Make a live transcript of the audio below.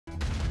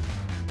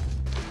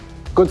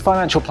Good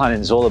financial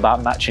planning is all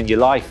about matching your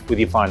life with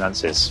your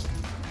finances.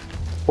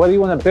 Whether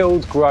you want to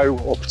build, grow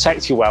or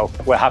protect your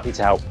wealth, we're happy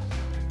to help.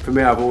 For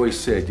me, I've always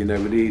said, we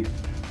need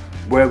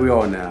where we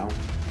are now,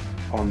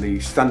 on the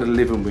standard of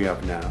living we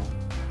have now,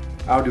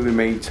 how do we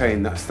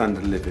maintain that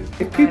standard of living?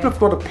 If people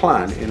have got a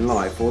plan in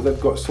life or they've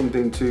got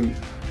something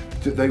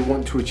that they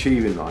want to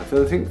achieve in life,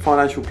 then I think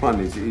financial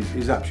planning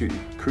is absolutely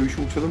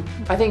crucial to them.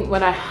 I think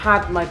when I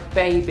had my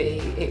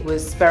baby, it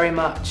was very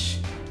much,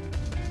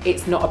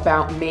 it's not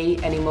about me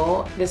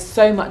anymore. There's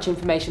so much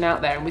information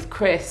out there, and with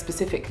Chris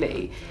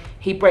specifically,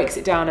 he breaks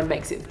it down and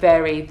makes it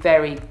very,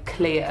 very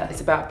clear. It's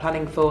about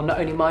planning for not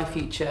only my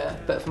future,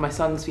 but for my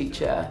son's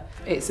future.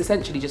 It's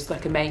essentially just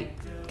like a mate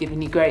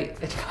giving you great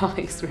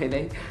advice,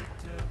 really.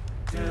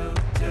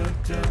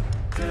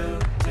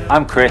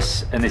 I'm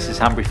Chris, and this is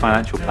Hanbury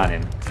Financial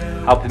Planning,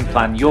 helping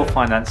plan your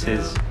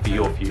finances for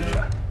your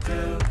future.